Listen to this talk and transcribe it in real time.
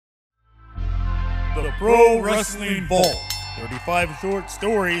The Pro Wrestling Vault. 35 short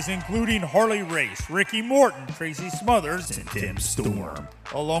stories including Harley Race, Ricky Morton, Tracy Smothers, and Tim Storm.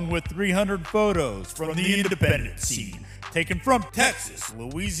 Along with 300 photos from the independent scene, taken from Texas,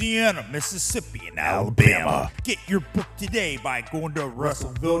 Louisiana, Mississippi, and Alabama. Get your book today by going to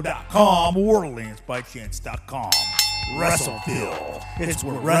WrestleVille.com or LanceByChance.com. WrestleVille, it's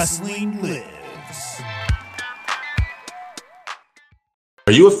where wrestling lives.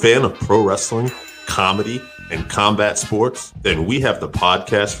 Are you a fan of pro wrestling, comedy, and combat sports? Then we have the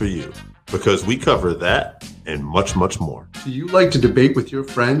podcast for you, because we cover that and much, much more. Do you like to debate with your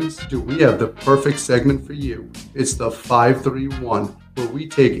friends? Do we have the perfect segment for you? It's the 531, where we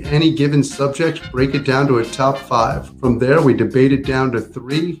take any given subject, break it down to a top 5. From there, we debate it down to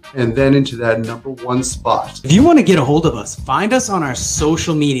 3, and then into that number 1 spot. If you want to get a hold of us, find us on our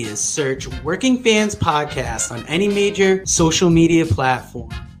social medias. Search Working Fans Podcast on any major social media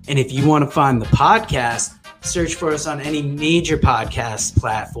platform. And if you want to find the podcast, search for us on any major podcast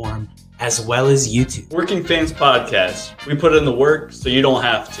platform, as well as YouTube. Working Fans Podcast. We put in the work so you don't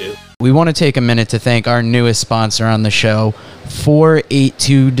have to. We want to take a minute to thank our newest sponsor on the show,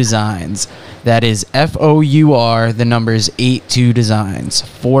 482 Designs. That is FOUR, the numbers 82 Designs,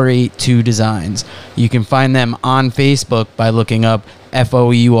 482 Designs. You can find them on Facebook by looking up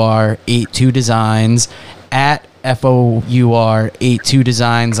FOUR 82 Designs, at FOUR 82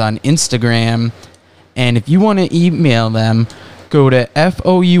 Designs on Instagram. And if you want to email them, go to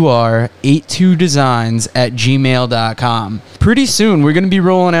FOUR82designs@gmail.com. Pretty soon, we're going to be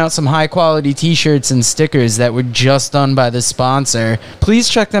rolling out some high-quality t-shirts and stickers that were just done by the sponsor. Please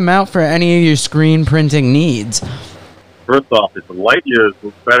check them out for any of your screen printing needs. First off, it's light years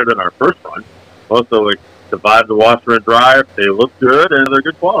better than our first run. Also, it survived the washer and dryer. They look good, and they're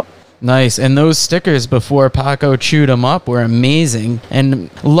good quality. Nice. And those stickers before Paco chewed them up were amazing.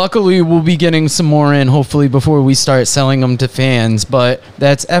 And luckily, we'll be getting some more in, hopefully, before we start selling them to fans. But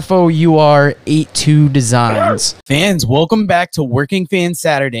that's FOUR 82 Designs. Fans, welcome back to Working Fans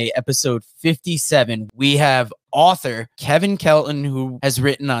Saturday, episode 57. We have author Kevin Kelton, who has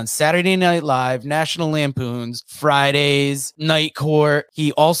written on Saturday Night Live, National Lampoon's, Fridays, Night Court.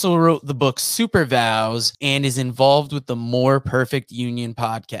 He also wrote the book Super Vows and is involved with the More Perfect Union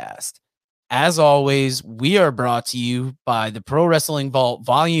podcast. As always, we are brought to you by the Pro Wrestling Vault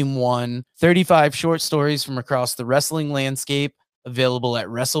Volume 1, 35 short stories from across the wrestling landscape, available at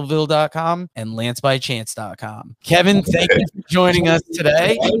WrestleVille.com and LanceByChance.com. Kevin, thank you for joining us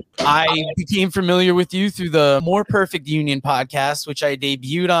today. I became familiar with you through the More Perfect Union podcast, which I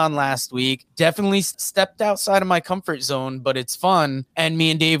debuted on last week. Definitely stepped outside of my comfort zone, but it's fun. And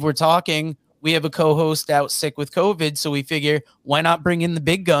me and Dave were talking. We have a co-host out sick with COVID, so we figure, why not bring in the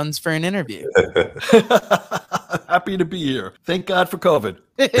big guns for an interview? Happy to be here. Thank God for COVID.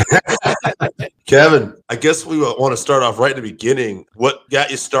 Kevin, I guess we want to start off right in the beginning. What got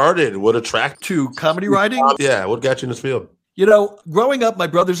you started? What attracted To comedy writing? Yeah, what got you in this field? You know, growing up, my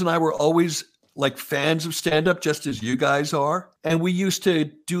brothers and I were always like fans of stand-up, just as you guys are. And we used to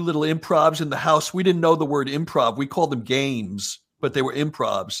do little improvs in the house. We didn't know the word improv. We called them games, but they were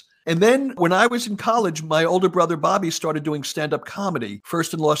improvs. And then when I was in college, my older brother, Bobby, started doing stand-up comedy,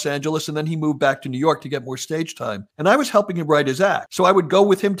 first in Los Angeles, and then he moved back to New York to get more stage time. And I was helping him write his act. So I would go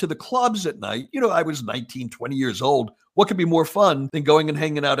with him to the clubs at night. You know, I was 19, 20 years old. What could be more fun than going and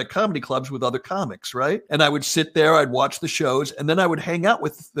hanging out at comedy clubs with other comics, right? And I would sit there, I'd watch the shows, and then I would hang out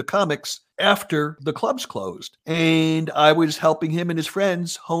with the comics after the clubs closed. And I was helping him and his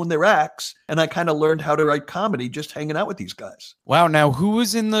friends hone their acts, and I kind of learned how to write comedy just hanging out with these guys. Wow. Now, who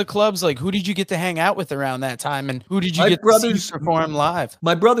was in the clubs? Like, who did you get to hang out with around that time? And who did you get to see perform live?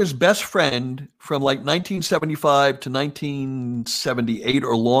 My brother's best friend from like 1975 to 1978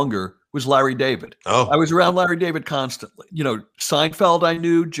 or longer was Larry David. Oh. I was around Larry David constantly. You know, Seinfeld I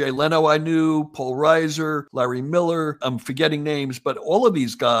knew, Jay Leno I knew, Paul Reiser, Larry Miller. I'm forgetting names, but all of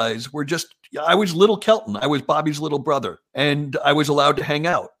these guys were just, I was little Kelton. I was Bobby's little brother, and I was allowed to hang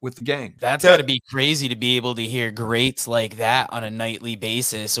out with the gang. That's got to be crazy to be able to hear greats like that on a nightly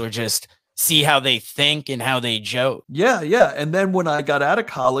basis, or just see how they think and how they joke. Yeah. And then when I got out of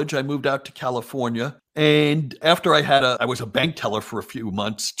college, I moved out to California. And after I was a bank teller for a few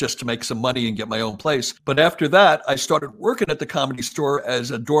months just to make some money and get my own place. But after that, I started working at the Comedy Store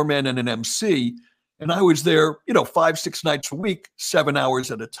as a doorman and an MC. And I was there, 5-6 nights a week, 7 hours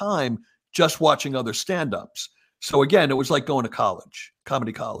at a time, just watching other stand-ups. So again, it was like going to college,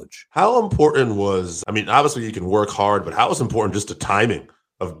 comedy college. How important was, obviously you can work hard, but how was important just the timing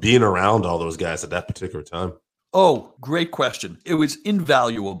of being around all those guys at that particular time? Oh, great question. It was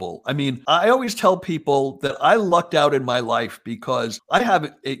invaluable. I mean, I always tell people that I lucked out in my life because I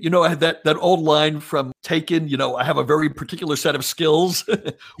have, I had that old line from Taken, I have a very particular set of skills.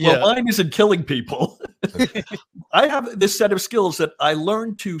 Well, mine isn't killing people. I have this set of skills that I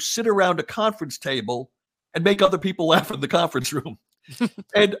learned to sit around a conference table and make other people laugh in the conference room.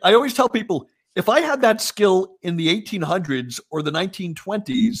 And I always tell people, if I had that skill in the 1800s or the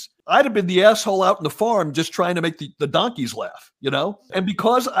 1920s, I'd have been the asshole out in the farm just trying to make the donkeys laugh, And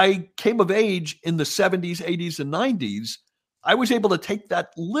because I came of age in the 70s, 80s, and 90s, I was able to take that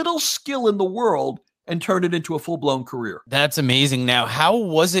little skill in the world and turn it into a full-blown career. That's amazing. Now, how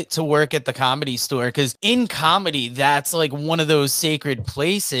was it to work at the Comedy Store? Because in comedy, that's like one of those sacred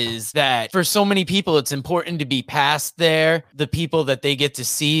places that for so many people, it's important to be past there, the people that they get to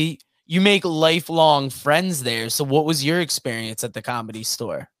see. You make lifelong friends there. So what was your experience at the Comedy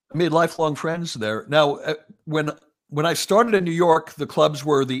Store? I made lifelong friends there. Now, when I started in New York, the clubs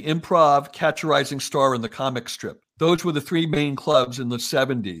were the Improv, Catch a Rising Star, and the Comic Strip. Those were the three main clubs in the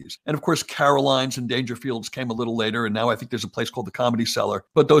 70s. And of course, Caroline's and Dangerfields came a little later. And now I think there's a place called the Comedy Cellar.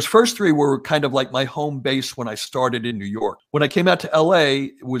 But those first three were kind of like my home base when I started in New York. When I came out to LA,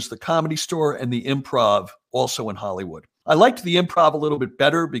 it was the Comedy Store and the Improv, also in Hollywood. I liked the Improv a little bit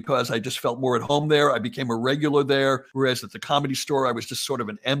better because I just felt more at home there. I became a regular there, whereas at the Comedy Store, I was just sort of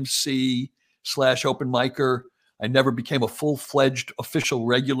an MC/open micer. I never became a full-fledged official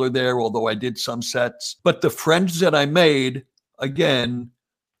regular there, although I did some sets. But the friends that I made, again,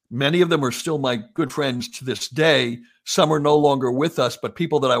 many of them are still my good friends to this day. Some are no longer with us, but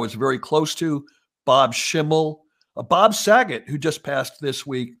people that I was very close to, Bob Schimmel, Bob Saget, who just passed this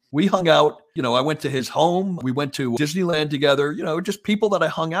week. We hung out, I went to his home. We went to Disneyland together, just people that I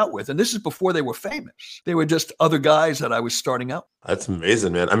hung out with. And this is before they were famous. They were just other guys that I was starting out. That's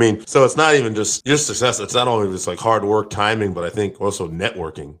amazing, man. I mean, so it's not even just your success. It's not only just like hard work, timing, but I think also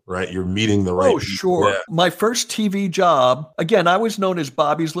networking, right? You're meeting the right people. Sure. Yeah. My first TV job, again, I was known as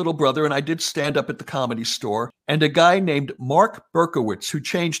Bobby's little brother, and I did stand up at the Comedy Store. And a guy named Mark Berkowitz, who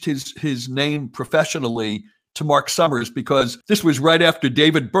changed his name professionally to Mark Summers, because this was right after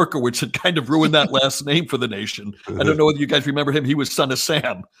David Berkowitz had kind of ruined that last name for the nation. I don't know whether you guys remember him. He was son of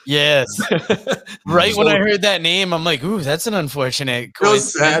Sam. Yes. Right. When I heard that name, I'm like, ooh, that's an unfortunate. It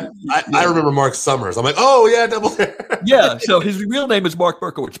was sad. I remember Mark Summers. I'm like, oh yeah, double. Yeah. So his real name is Mark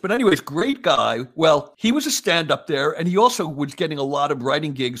Berkowitz. But anyways, great guy. Well, he was a stand-up there, and he also was getting a lot of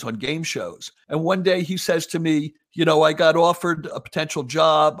writing gigs on game shows. And one day he says to me, I got offered a potential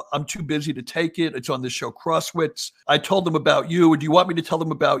job. I'm too busy to take it. It's on this show, Crosswits. I told them about you. Do you want me to tell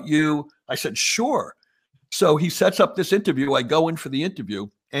them about you? I said, sure. So he sets up this interview. I go in for the interview,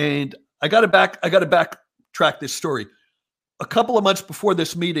 and I got to backtrack this story. A couple of months before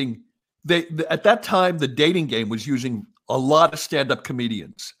this meeting, at that time, the Dating Game was using a lot of stand-up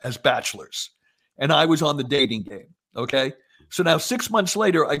comedians as bachelors, and I was on the Dating Game. Okay. So now 6 months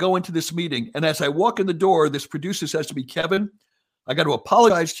later, I go into this meeting, and as I walk in the door, this producer says to me, Kevin, I got to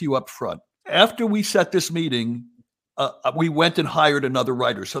apologize to you up front. After we set this meeting, we went and hired another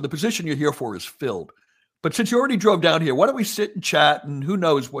writer. So the position you're here for is filled. But since you already drove down here, why don't we sit and chat, and who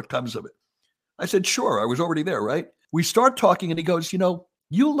knows what comes of it? I said, sure. I was already there, right? We start talking, and he goes,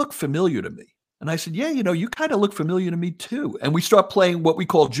 you look familiar to me. And I said, yeah, you kind of look familiar to me too. And we start playing what we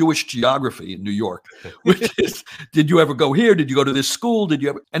call Jewish geography in New York, which is, did you ever go here? Did you go to this school? Did you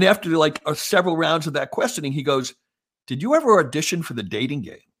ever? And after several rounds of that questioning, he goes, did you ever audition for the Dating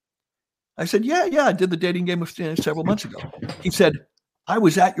Game? I said, yeah, I did the Dating Game several months ago. He said, I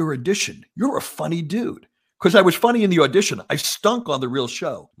was at your audition. You're a funny dude. Because I was funny in the audition. I stunk on the real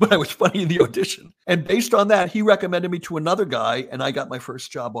show, but I was funny in the audition. And based on that, he recommended me to another guy, and I got my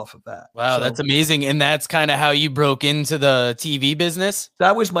first job off of that. Wow, that's amazing. And that's kind of how you broke into the TV business?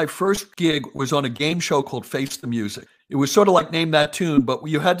 That was my first gig, was on a game show called Face the Music. It was sort of like Name That Tune, but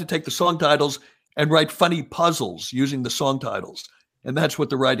you had to take the song titles and write funny puzzles using the song titles. And that's what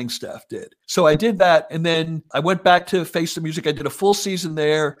the writing staff did. So I did that, and then I went back to Face the Music. I did a full season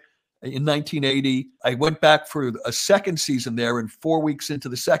there. In 1980, I went back for a second season there, and 4 weeks into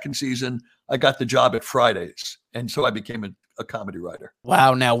the second season, I got the job at Fridays. And so I became a comedy writer.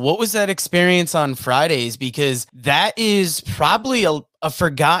 Wow. Now, what was that experience on Fridays? Because that is probably a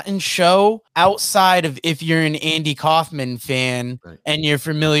forgotten show outside of if you're an Andy Kaufman fan, right, and you're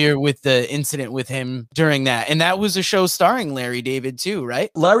familiar with the incident with him during that. And that was a show starring Larry David too,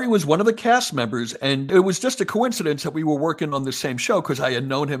 right? Larry was one of the cast members, and it was just a coincidence that we were working on the same show because I had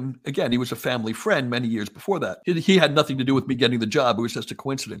known him. Again, he was a family friend many years before that. He had nothing to do with me getting the job. It was just a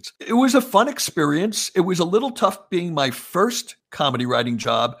coincidence. It was a fun experience. It was a little tough being my first comedy writing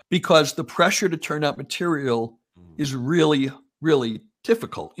job because the pressure to turn out material is really, really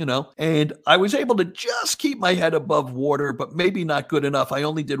difficult, you know? And I was able to just keep my head above water, but maybe not good enough. I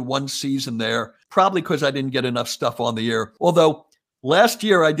only did one season there, probably because I didn't get enough stuff on the air. Although last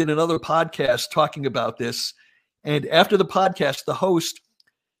year I did another podcast talking about this. And after the podcast, the host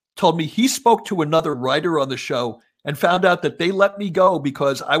told me he spoke to another writer on the show and found out that they let me go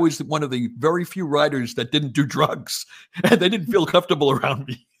because I was one of the very few writers that didn't do drugs, and they didn't feel comfortable around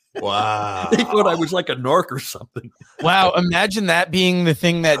me. Wow. They thought I was like a narc or something. Wow, imagine that being the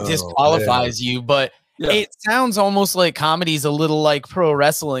thing that disqualifies you. But it sounds almost like comedy's a little like pro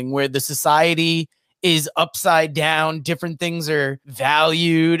wrestling, where the society is upside down, different things are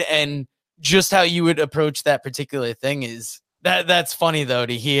valued, and just how you would approach that particular thing is that's funny though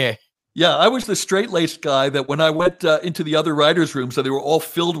to hear. Yeah, I was the straight-laced guy that when I went into the other writers' rooms and they were all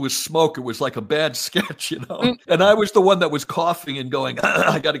filled with smoke, it was like a bad sketch, you know? And I was the one that was coughing and going,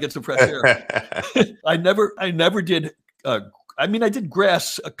 I got to get some fresh air. I never did, I did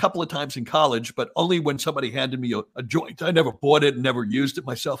grass a couple of times in college, but only when somebody handed me a joint. I never bought it and never used it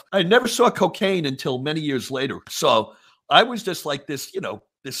myself. I never saw cocaine until many years later. So I was just like this, you know,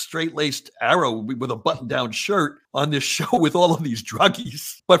 this straight-laced arrow with a button-down shirt on this show with all of these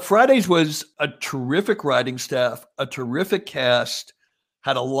druggies. But Fridays was a terrific writing staff, a terrific cast,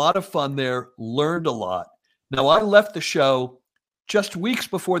 had a lot of fun there, learned a lot. Now, I left the show just weeks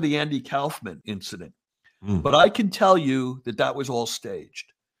before the Andy Kaufman incident, but I can tell you that was all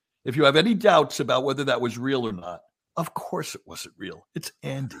staged. If you have any doubts about whether that was real or not, of course it wasn't real. It's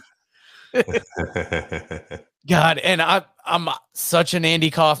Andy. God, and I'm such an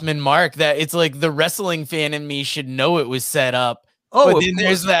Andy Kaufman mark that it's like the wrestling fan in me should know it was set up. Oh, but then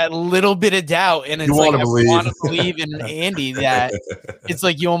there's that little bit of doubt, and it's like I want to believe in Andy that it's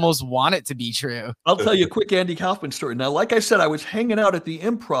like you almost want it to be true. I'll tell you a quick Andy Kaufman story. Now, like I said, I was hanging out at the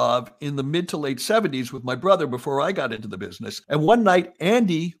Improv in the mid to late 70s with my brother before I got into the business. And one night,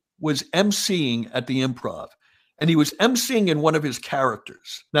 Andy was emceeing at the Improv. And he was emceeing in one of his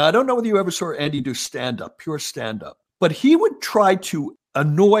characters. Now, I don't know whether you ever saw Andy do stand-up, pure stand-up, but he would try to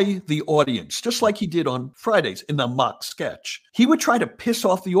annoy the audience, just like he did on Fridays in the mock sketch. He would try to piss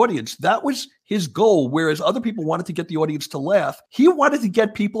off the audience. That was his goal, whereas other people wanted to get the audience to laugh. He wanted to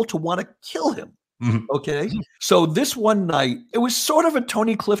get people to want to kill him. Okay. So this one night, it was sort of a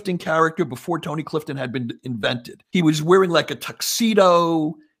Tony Clifton character before Tony Clifton had been invented. He was wearing like a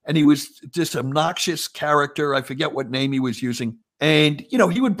tuxedo, and he was this obnoxious character. I forget what name he was using. And, you know,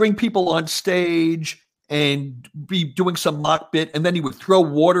 he would bring people on stage and be doing some mock bit. And then he would throw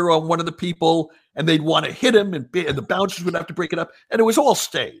water on one of the people and they'd want to hit him and the bouncers would have to break it up. And it was all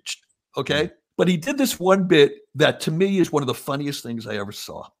staged. Okay. But he did this one bit that to me is one of the funniest things I ever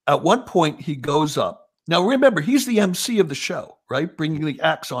saw. At one point, he goes up. Now, remember, he's the MC of the show, right? Bringing the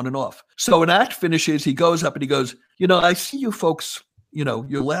acts on and off. So an act finishes, he goes up and he goes, you know, I see you folks, you know,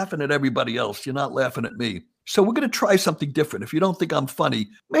 you're laughing at everybody else. You're not laughing at me. So we're going to try something different. If you don't think I'm funny,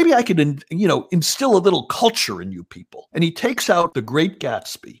 maybe I could, instill a little culture in you people. And he takes out The Great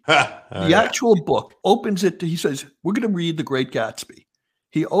Gatsby, the actual book, opens it. He says, we're going to read The Great Gatsby.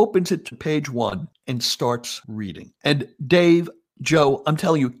 He opens it to page 1 and starts reading. And Dave, Joe, I'm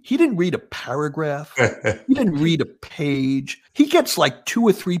telling you, he didn't read a paragraph. He didn't read a page. He gets like 2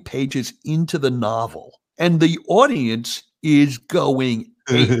 or 3 pages into the novel. And the audience is going,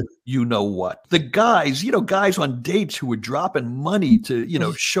 you know what? The guys, guys on dates who were dropping money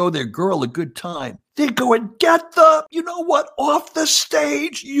to, show their girl a good time. They're going, get the, off the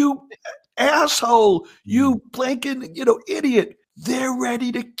stage, you asshole, you blanking, idiot. They're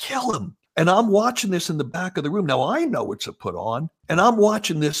ready to kill him. And I'm watching this in the back of the room. Now, I know it's a put on, and I'm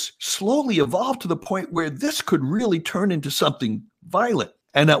watching this slowly evolve to the point where this could really turn into something violent.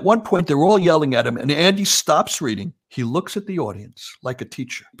 And at one point, they're all yelling at him, and Andy stops reading. He looks at the audience like a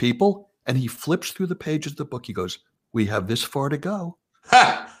teacher. People, and he flips through the pages of the book. He goes, we have this far to go.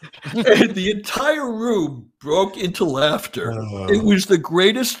 And the entire room broke into laughter. It was the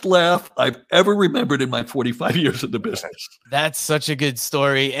greatest laugh I've ever remembered in my 45 years in the business. That's such a good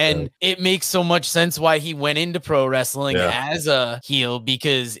story. And it makes so much sense why he went into pro wrestling as a heel,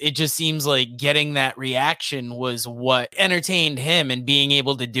 because it just seems like getting that reaction was what entertained him, and being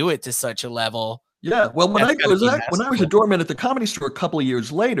able to do it to such a level. Yeah, well, when I was a doorman at the Comedy Store a couple of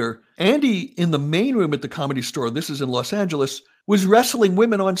years later, Andy in the main room at the Comedy Store, this is in Los Angeles, was wrestling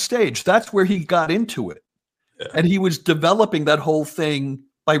women on stage. That's where he got into it. Yeah. And he was developing that whole thing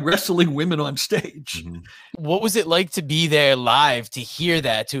by wrestling women on stage. Mm-hmm. What was it like to be there live, to hear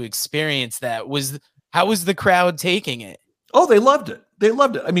that, to experience that? How was the crowd taking it? Oh, they loved it. They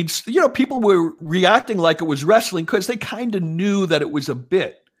loved it. I mean, people were reacting like it was wrestling because they kind of knew that it was a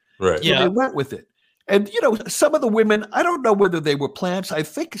bit. Right. So they went with it. And, some of the women, I don't know whether they were plants. I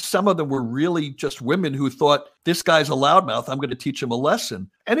think some of them were really just women who thought, this guy's a loudmouth, I'm going to teach him a lesson.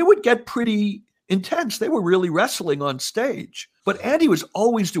 And it would get pretty intense. They were really wrestling on stage. But Andy was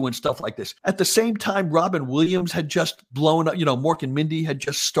always doing stuff like this. At the same time, Robin Williams had just blown up. Mork and Mindy had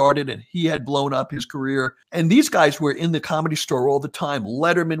just started and he had blown up his career. And these guys were in the Comedy Store all the time.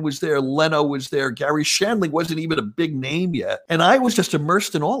 Letterman was there. Leno was there. Gary Shandling wasn't even a big name yet. And I was just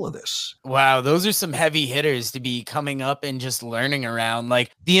immersed in all of this. Wow, those are some heavy hitters to be coming up and just learning around. Like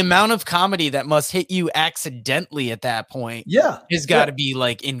the amount of comedy that must hit you accidentally at that point has got to be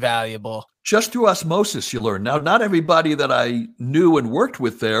like invaluable. Just through osmosis, you learn. Now, not everybody that I knew and worked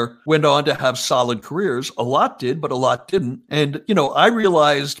with there went on to have solid careers. A lot did, but a lot didn't. And, I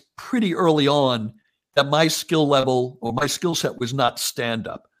realized pretty early on that my skill level or my skill set was not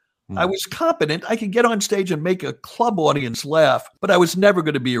stand-up. I was competent. I could get on stage and make a club audience laugh, but I was never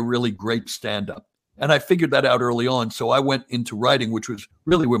going to be a really great stand-up. And I figured that out early on. So I went into writing, which was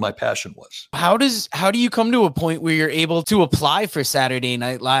really where my passion was. How do you come to a point where you're able to apply for Saturday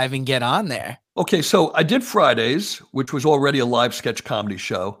Night Live and get on there? Okay, so I did Fridays, which was already a live sketch comedy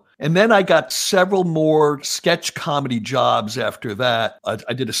show. And then I got several more sketch comedy jobs after that.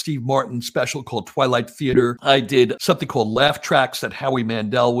 I did a Steve Martin special called Twilight Theater. I did something called Laugh Tracks that Howie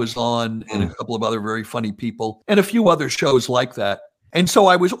Mandel was on and a couple of other very funny people and a few other shows like that. And so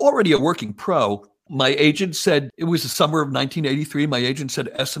I was already a working pro. My agent said, it was the summer of 1983. My agent said,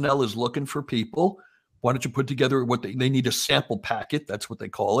 SNL is looking for people. Why don't you put together what they need a sample packet? That's what they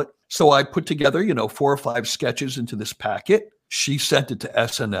call it. So I put together, 4 or 5 sketches into this packet. She sent it to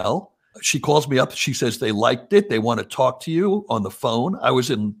SNL. She calls me up. She says they liked it. They want to talk to you on the phone. I was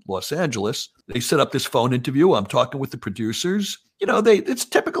in Los Angeles. They set up this phone interview. I'm talking with the producers. It's a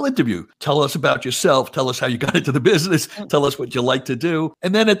typical interview. Tell us about yourself. Tell us how you got into the business. Tell us what you like to do.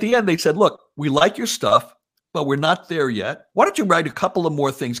 And then at the end, they said, look, we like your stuff, but we're not there yet. Why don't you write a couple of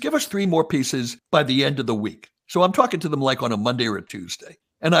more things? Give us 3 more pieces by the end of the week. So I'm talking to them like on a Monday or a Tuesday.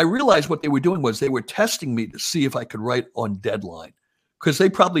 And I realized what they were doing was they were testing me to see if I could write on deadline. Because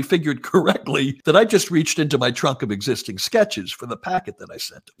they probably figured correctly that I just reached into my trunk of existing sketches for the packet that I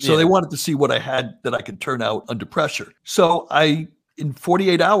sent them. So they wanted to see what I had that I could turn out under pressure. So in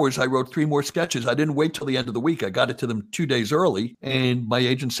 48 hours, I wrote 3 more sketches. I didn't wait till the end of the week. I got it to them 2 days early, and my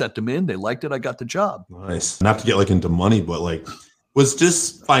agent sent them in. They liked it. I got the job. Nice. Not to get into money, but was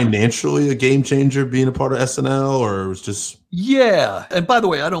this financially a game changer being a part of SNL, or it was just... Yeah. And by the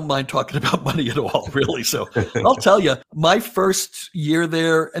way, I don't mind talking about money at all, really. So I'll tell you, my first year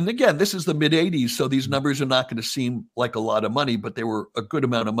there, and again, this is the mid 80s, so these numbers are not going to seem like a lot of money, but they were a good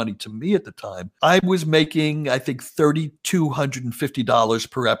amount of money to me at the time. I was making, I think,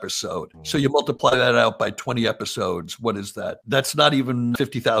 $3,250 per episode. So you multiply that out by 20 episodes. What is that? That's not even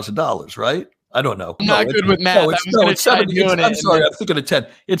 $50,000, right? I don't know. I'm not good with math. It's 70. I'm sorry, I'm thinking of 10.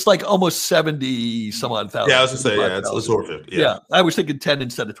 It's like almost 70 some odd thousand. Yeah, I was going to say, it's over 50. Yeah, I was thinking 10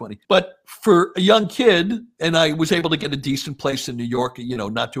 instead of 20. But for a young kid, and I was able to get a decent place in New York,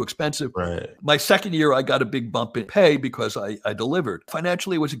 not too expensive. Right. My second year, I got a big bump in pay because I delivered.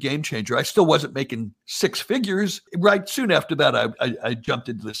 Financially, it was a game changer. I still wasn't making 6 figures. Right soon after that, I jumped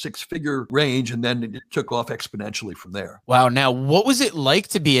into the 6-figure range, and then it took off exponentially from there. Wow. Now, what was it like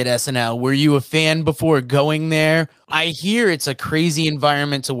to be at SNL? Were you a fan before going there? I hear it's a crazy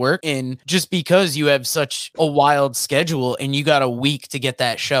environment to work in just because you have such a wild schedule and you got a week to get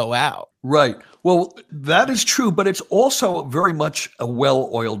that show out. Right. Well, that is true, but it's also very much a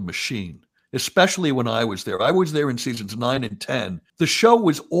well-oiled machine, especially when I was there. I was there in seasons 9 and 10. The show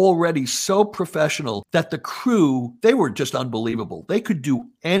was already so professional that the crew, they were just unbelievable. They could do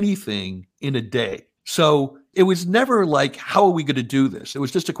anything in a day. So it was never like, how are we going to do this? It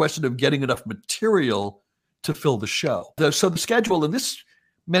was just a question of getting enough material to fill the show. So the schedule, and this,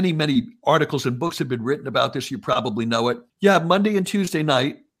 many articles and books have been written about this. You probably know it. You have Monday and Tuesday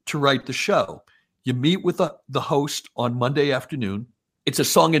night to write the show. You meet with the host on Monday afternoon. It's a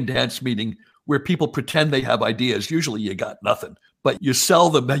song and dance meeting where people pretend they have ideas. Usually you got nothing, but you sell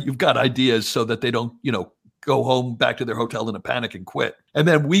them that you've got ideas so that they don't, go home back to their hotel in a panic and quit. And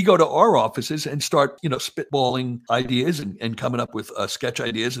then we go to our offices and start, spitballing ideas and coming up with sketch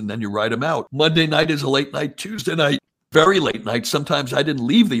ideas, and then you write them out. Monday night is a late night. Tuesday night, very late night. Sometimes I didn't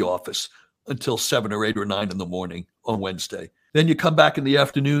leave the office until 7 or 8 or 9 in the morning on Wednesday. Then you come back in the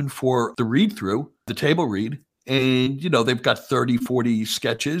afternoon for the read-through, the table read, And, they've got 30, 40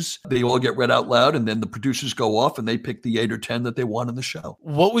 sketches. They all get read out loud, and then the producers go off and they pick the 8 or 10 that they want in the show.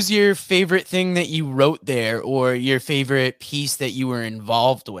 What was your favorite thing that you wrote there, or your favorite piece that you were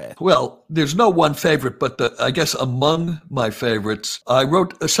involved with? Well, there's no one favorite, but I guess among my favorites, I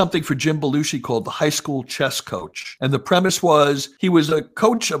wrote something for Jim Belushi called The High School Chess Coach. And the premise was he was a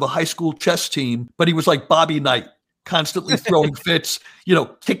coach of a high school chess team, but he was like Bobby Knight, constantly throwing fits,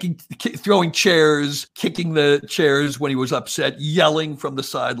 throwing chairs, kicking the chairs when he was upset, yelling from the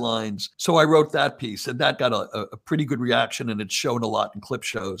sidelines. So I wrote that piece, and that got a pretty good reaction, and it's shown a lot in clip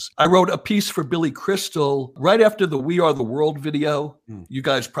shows. I wrote a piece for Billy Crystal right after the We Are the World video. You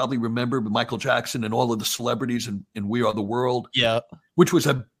guys probably remember Michael Jackson and all of the celebrities in We Are the World. Yeah. Which was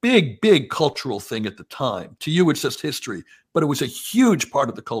a big, big cultural thing at the time. To you, it's just history, but it was a huge part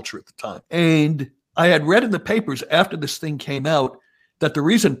of the culture at the time. And I had read in the papers after this thing came out that the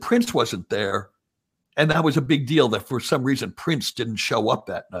reason Prince wasn't there, and that was a big deal that for some reason Prince didn't show up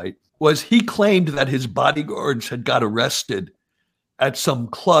that night, was he claimed that his bodyguards had got arrested at some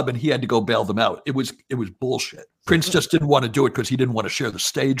club and he had to go bail them out. It was bullshit. Prince just didn't want to do it because he didn't want to share the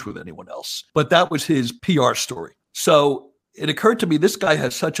stage with anyone else. But that was his PR story. So it occurred to me, this guy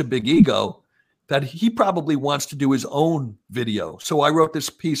has such a big ego that he probably wants to do his own video. So I wrote this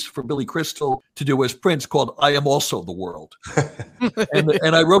piece for Billy Crystal to do as Prince called I Am Also the World.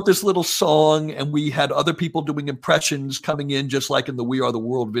 and I wrote this little song, and we had other people doing impressions coming in just like in the We Are the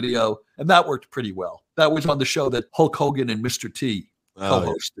World video. And that worked pretty well. That was on the show that Hulk Hogan and Mr. T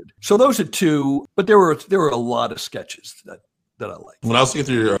co-hosted. So those are two, but there were a lot of sketches that I like. When I was looking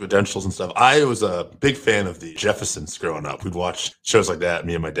through your credentials and stuff, I was a big fan of the Jeffersons growing up. We'd watch shows like that,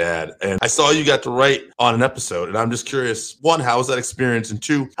 me and my dad. And I saw you got to write on an episode. And I'm just curious, one, how was that experience? And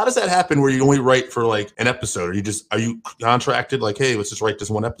two, how does that happen where you only write for like an episode? Are you contracted like, hey, let's just write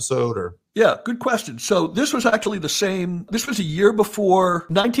this one episode? Or Yeah, good question. So this was actually this was a year before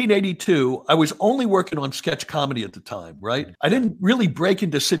 1982. I was only working on sketch comedy at the time, right? I didn't really break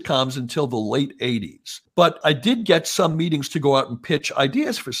into sitcoms until the late 80s. But I did get some meetings to go out and pitch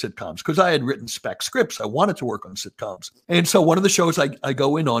ideas for sitcoms because I had written spec scripts. I wanted to work on sitcoms. And so one of the shows I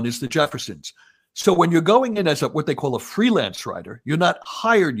go in on is The Jeffersons. So when you're going in as what they call a freelance writer, you're not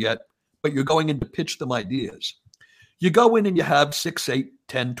hired yet, but you're going in to pitch them ideas. You go in and you have 6, 8,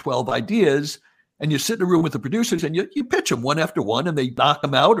 10, 12 ideas, and you sit in a room with the producers and you pitch them one after one, and they knock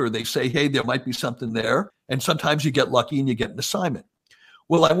them out, or they say, hey, there might be something there. And sometimes you get lucky and you get an assignment.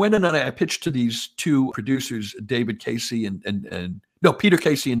 Well, I went in and I pitched to these two producers, Peter Casey and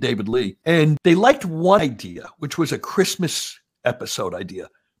David Lee. And they liked one idea, which was a Christmas episode idea.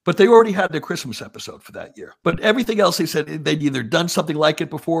 But they already had their Christmas episode for that year. But everything else, they said they'd either done something like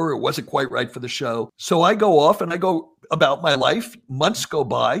it before or it wasn't quite right for the show. So I go off and I go about my life. Months go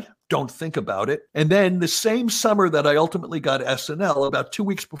by, don't think about it. And then the same summer that I ultimately got SNL, about 2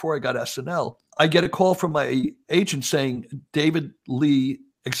 weeks before I got SNL, I get a call from my agent saying, Peter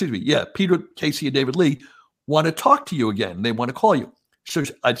Casey and David Lee want to talk to you again. They want to call you. So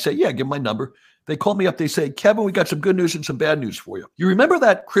I'd say, yeah, give them my number. They call me up. They say, Kevin, we got some good news and some bad news for you. You remember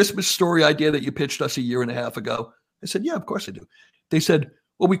that Christmas story idea that you pitched us a year and a half ago? I said, yeah, of course I do. They said,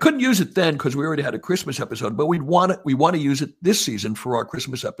 well, we couldn't use it then because we already had a Christmas episode, but we want to use it this season for our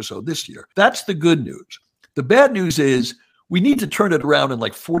Christmas episode this year. That's the good news. The bad news is we need to turn it around in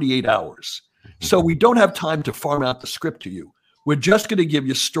like 48 hours. So we don't have time to farm out the script to you. We're just going to give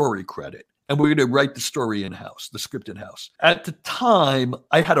you story credit. And we're going to write the story in-house, the script in-house. At the time,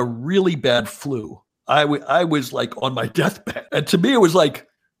 I had a really bad flu. I was like on my deathbed. And to me, it was like,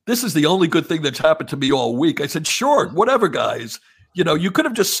 this is the only good thing that's happened to me all week. I said, sure, whatever, guys. You could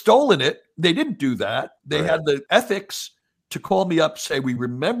have just stolen it. They didn't do that. They had the ethics to call me up, say, we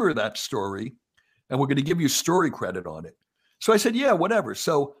remember that story, and we're going to give you story credit on it. So I said, yeah, whatever.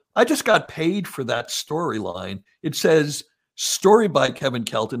 So I just got paid for that storyline. It says, story by Kevin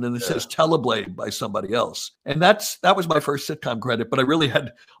Kelton, and it says Teleblade by somebody else. And that was my first sitcom credit, but I really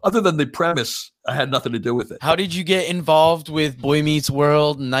had, other than the premise, I had nothing to do with it. How did you get involved with Boy Meets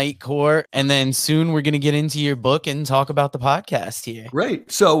World, Night Court, and then soon we're going to get into your book and talk about the podcast here?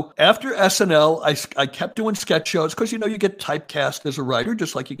 Great. So after SNL, I kept doing sketch shows because, you get typecast as a writer,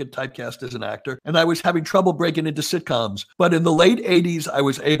 just like you get typecast as an actor. And I was having trouble breaking into sitcoms. But in the late 80s, I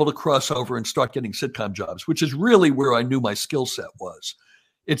was able to cross over and start getting sitcom jobs, which is really where I knew my skill set was.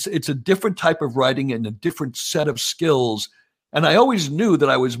 It's a different type of writing and a different set of skills. And I always knew that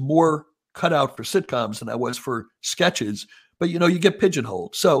I was more cut out for sitcoms than I was for sketches, but you get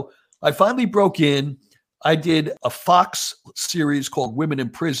pigeonholed. So I finally broke in. I did a Fox series called Women in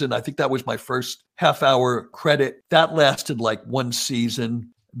Prison. I think that was my first half-hour credit. That lasted like one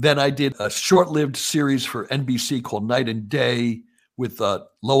season. Then I did a short-lived series for NBC called Night and Day with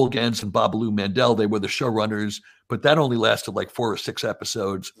Lowell Ganz and Babalu Mandel. They were the showrunners, but that only lasted like 4 or 6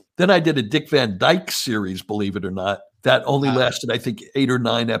 episodes. Then I did a Dick Van Dyke series, believe it or not. That only lasted, I think, 8 or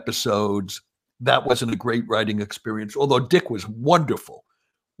 9 episodes. That wasn't a great writing experience, although Dick was wonderful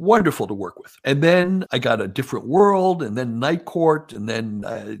to work with. And then I got A Different World, and then Night Court, and then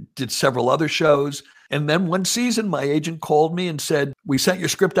I did several other shows. And then one season, my agent called me and said, we sent your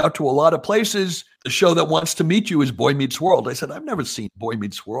script out to a lot of places. The show that wants to meet you is Boy Meets World. I said, I've never seen Boy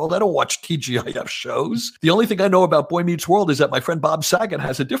Meets World. I don't watch TGIF shows. The only thing I know about Boy Meets World is that my friend Bob Saget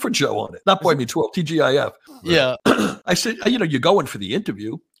has a different show on it. Not Boy Meets World, TGIF. Yeah. I said, you're going for the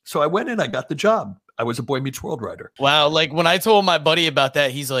interview. So I went in, I got the job. I was a Boy Meets World writer. Wow. Like when I told my buddy about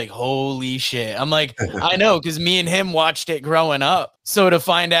that, he's like, holy shit. I'm like, I know, because me and him watched it growing up. So to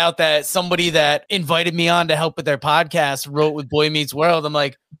find out that somebody that invited me on to help with their podcast wrote with Boy Meets World, I'm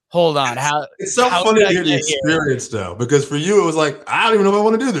like, hold on. It's so funny to hear the experience though, because for you, it was like, I don't even know if I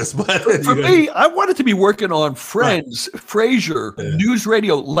want to do this. But for me, I wanted to be working on Friends, Frasier, News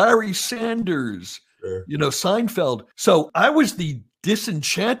Radio, Larry Sanders, Seinfeld. So I was the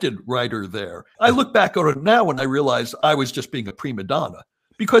disenchanted writer there. I look back on it now and I realize I was just being a prima donna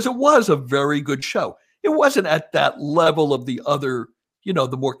because it was a very good show. It wasn't at that level of the other,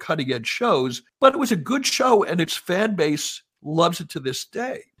 the more cutting edge shows, but it was a good show and its fan base loves it to this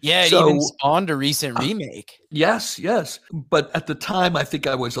day. Yeah, it even spawned a recent remake. Yes. But at the time, I think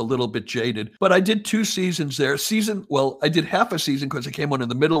I was a little bit jaded. But I did 2 seasons there. I did half a season because I came on in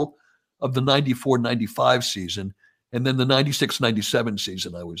the middle of the 94-95 season. And then the 96-97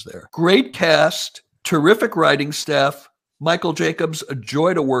 season, I was there. Great cast, terrific writing staff. Michael Jacobs, a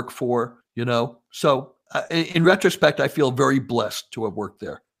joy to work for, So in retrospect, I feel very blessed to have worked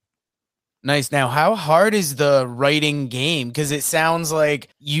there. Nice. Now, how hard is the writing game? Because it sounds like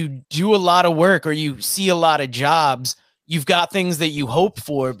you do a lot of work or you see a lot of jobs. You've got things that you hope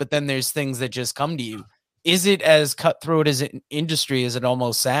for, but then there's things that just come to you. Is it as cutthroat as an industry as it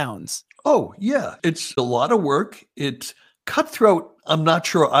almost sounds? Oh, yeah. It's a lot of work. It's cutthroat. I'm not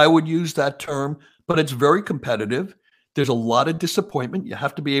sure I would use that term, but it's very competitive. There's a lot of disappointment. You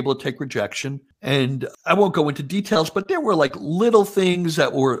have to be able to take rejection. And I won't go into details, but there were like little things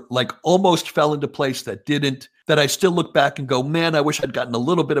that were like almost fell into place that didn't, that I still look back and go, man, I wish I'd gotten a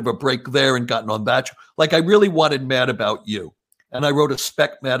little bit of a break there and gotten on that. Like I really wanted Mad About You. And I wrote a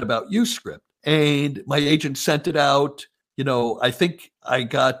spec Mad About You script. And my agent sent it out. I think I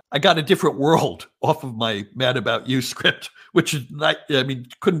got A Different World off of my Mad About You script, which is not,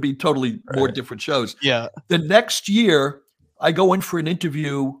 couldn't be totally more different shows. Yeah. The next year, I go in for an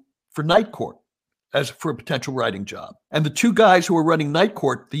interview for Night Court for a potential writing job. And the 2 guys who were running Night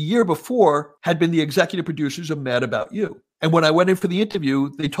Court the year before had been the executive producers of Mad About You. And when I went in for the interview,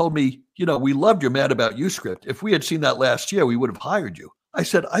 they told me, we loved your Mad About You script. If we had seen that last year, we would have hired you. I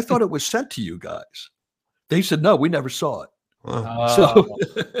said, I thought it was sent to you guys. They said, no, we never saw it.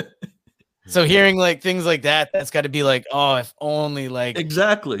 So hearing like things like that, that's got to be like, oh, if only like.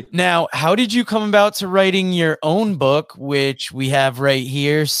 Exactly. Now, how did you come about to writing your own book, which we have right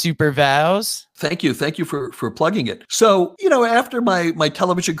here, Super Vows? Thank you. Thank you for plugging it. So, after my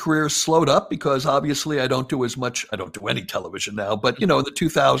television career slowed up, because obviously I don't do any television now, but in the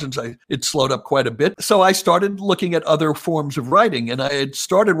 2000s, it slowed up quite a bit. So I started looking at other forms of writing, and I had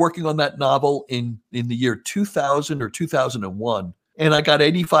started working on that novel in the year 2000 or 2001. And I got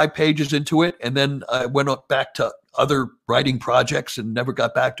 85 pages into it, and then I went back to other writing projects and never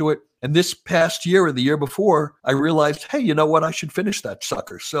got back to it. And this past year or the year before, I realized, hey, you know what? I should finish that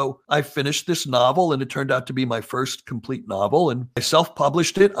sucker. So I finished this novel, and it turned out to be my first complete novel. And I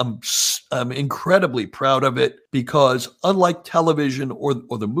self-published it. I'm incredibly proud of it because unlike television or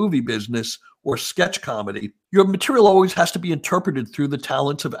the movie business or sketch comedy, your material always has to be interpreted through the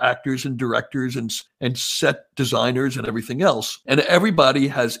talents of actors and directors and set designers and everything else. And everybody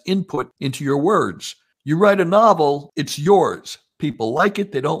has input into your words. You write a novel, it's yours. People like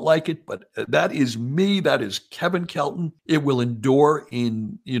it, they don't like it, but that is me. That is Kevin Kelton. It will endure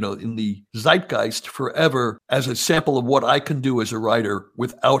in the zeitgeist forever as a sample of what I can do as a writer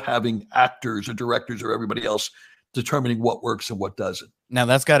without having actors or directors or everybody else determining what works and what doesn't. Now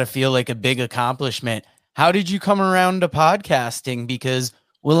that's got to feel like a big accomplishment. How did you come around to podcasting? Because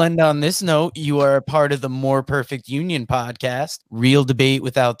we'll end on this note. You are a part of the More Perfect Union podcast, real debate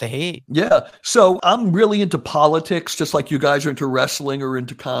without the hate. Yeah. So I'm really into politics, just like you guys are into wrestling or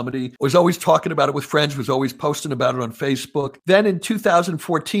into comedy. Was always talking about it with friends, was always posting about it on Facebook. Then in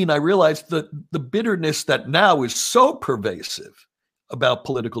 2014, I realized that the bitterness that now is so pervasive about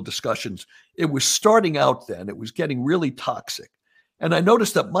political discussions, it was starting out then. It was getting really toxic. And I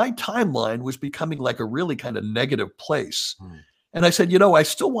noticed that my timeline was becoming like a really kind of negative place. And I said, I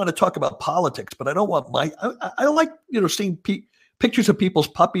still want to talk about politics, but I don't want I like, seeing pictures of people's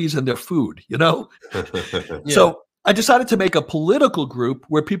puppies and their food, Yeah. So I decided to make a political group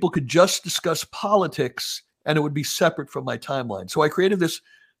where people could just discuss politics and it would be separate from my timeline. So I created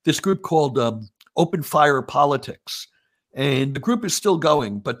this group called Open Fire Politics. And the group is still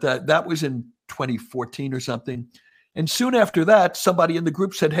going, but that was in 2014 or something. And soon after that, somebody in the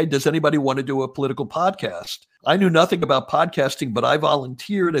group said, hey, does anybody want to do a political podcast? I knew nothing about podcasting, but I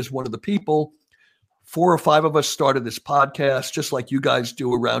volunteered as one of the people. 4 or 5 of us started this podcast, just like you guys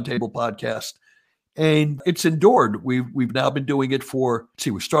do a roundtable podcast. And it's endured. We've now been doing it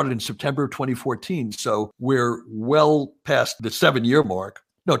we started in September of 2014. So we're well past the 7-year mark.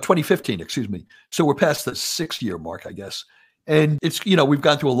 No, 2015, excuse me. So we're past the 6-year mark, I guess. And it's, we've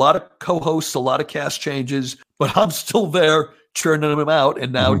gone through a lot of co-hosts, a lot of cast changes, but I'm still there churning them out.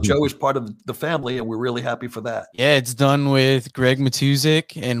 And now Joe is part of the family, and we're really happy for that. Yeah, it's done with Greg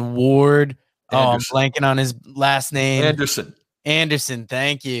Matuzik and Ward. I'm blanking on his last name. Anderson,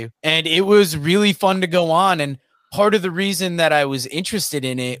 thank you. And it was really fun to go on. And part of the reason that I was interested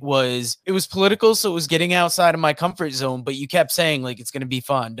in it was political, so it was getting outside of my comfort zone, but you kept saying, like, it's going to be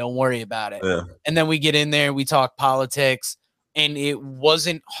fun. Don't worry about it. Yeah. And then we get in there, we talk politics, and it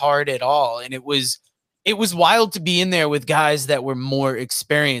wasn't hard at all. And it was wild to be in there with guys that were more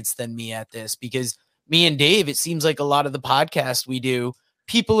experienced than me at this, because me and Dave, it seems like a lot of the podcasts we do,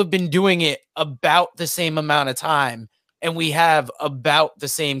 people have been doing it about the same amount of time, and we have about the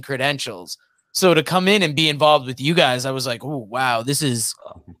same credentials. So to come in and be involved with you guys, I was like, oh, wow, this is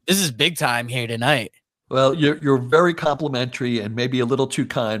big time here tonight. Well, you're very complimentary and maybe a little too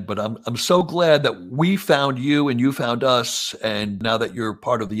kind, but I'm so glad that we found you and you found us. And now that you're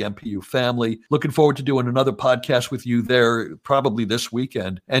part of the MPU family, looking forward to doing another podcast with you there probably this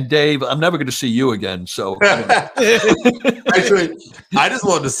weekend. And Dave, I'm never going to see you again. So actually, I just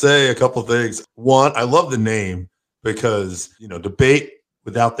wanted to say a couple things. One, I love the name because, debate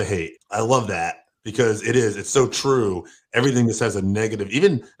without the hate. I love that because it's so true. Everything that has a negative,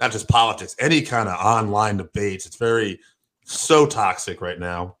 even not just politics, any kind of online debates, it's so toxic right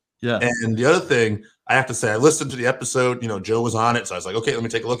now. Yeah. And the other thing I have to say, I listened to the episode, Joe was on it. So I was like, okay, let me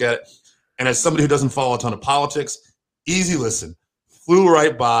take a look at it. And as somebody who doesn't follow a ton of politics, easy listen, flew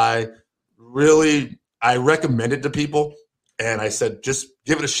right by. Really, I recommend it to people. And I said, just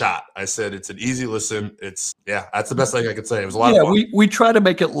give it a shot. I said, it's an easy listen. That's the best thing I could say. It was a lot of fun. We try to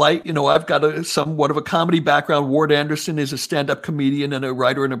make it light. I've got somewhat of a comedy background. Ward Anderson is a stand-up comedian and a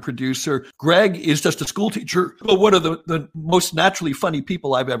writer and a producer. Greg is just a school teacher, but one of the most naturally funny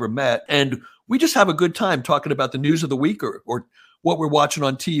people I've ever met. And we just have a good time talking about the news of the week or what we're watching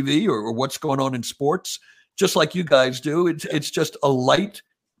on TV or what's going on in sports, just like you guys do. It's just a light,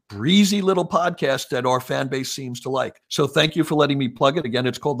 breezy little podcast that our fan base seems to like. So thank you for letting me plug it. Again,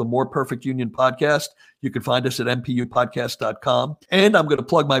 it's called the More Perfect Union Podcast. You can find us at mpupodcast.com. And I'm going to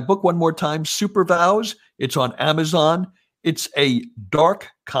plug my book one more time, Super Vows. It's on Amazon. It's a dark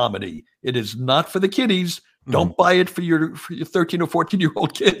comedy. It is not for the kiddies. Don't buy it for your 13 or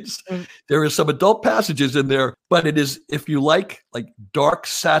 14-year-old kids. There is some adult passages in there, but it is, if you like dark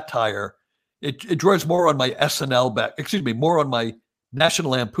satire, it draws more on my SNL more on my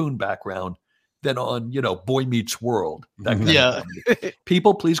National Lampoon background than on, Boy Meets World.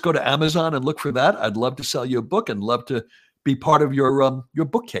 People, please go to Amazon and look for that. I'd love to sell you a book and love to be part of your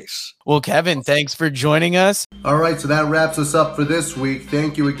bookcase. Well, Kevin, thanks for joining us. All right, so that wraps us up for this week.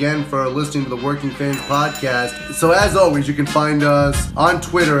 Thank you again for listening to the Working Fans Podcast. So as always, you can find us on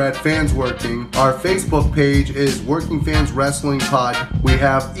Twitter at FansWorking. Our Facebook page is Working Fans Wrestling Pod. We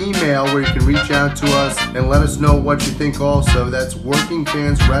have email where you can reach out to us and let us know what you think also. That's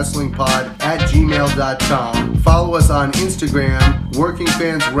workingfanswrestlingpod@gmail.com. Follow us on Instagram,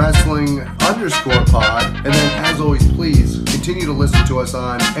 workingfanswrestling_pod. And then as always, please continue to listen to us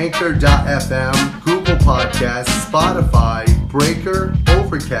on Anchor.fm, Google Podcasts, Spotify, Breaker,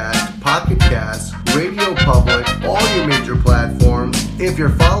 Overcast, Pocket Cast, Radio Public, all your major platforms. If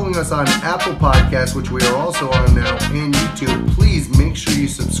you're following us on Apple Podcasts, which we are also on now, and YouTube, please make sure you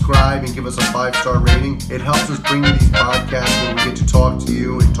subscribe and give us a 5-star rating. It helps us bring you these podcasts where we get to talk to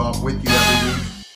you and talk with you every week.